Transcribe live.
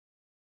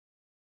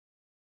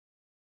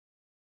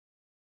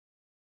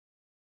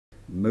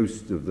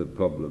most of the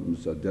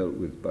problems are dealt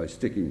with by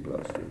sticking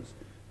plasters.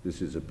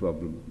 This is a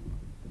problem,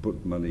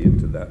 put money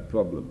into that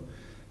problem.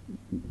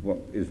 What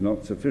is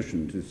not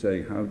sufficient is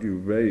saying, how do you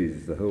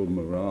raise the whole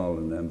morale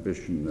and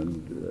ambition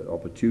and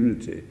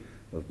opportunity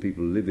of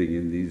people living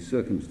in these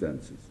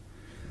circumstances,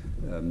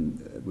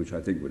 which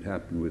I think would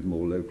happen with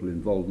more local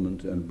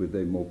involvement and with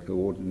a more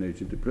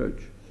coordinated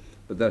approach.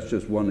 But that's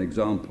just one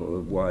example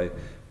of why,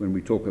 when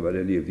we talk about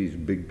any of these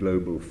big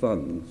global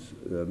funds,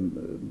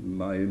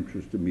 my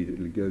interest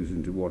immediately goes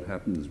into what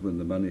happens when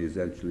the money is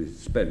actually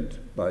spent,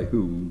 by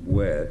whom,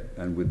 where,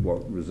 and with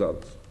what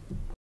results.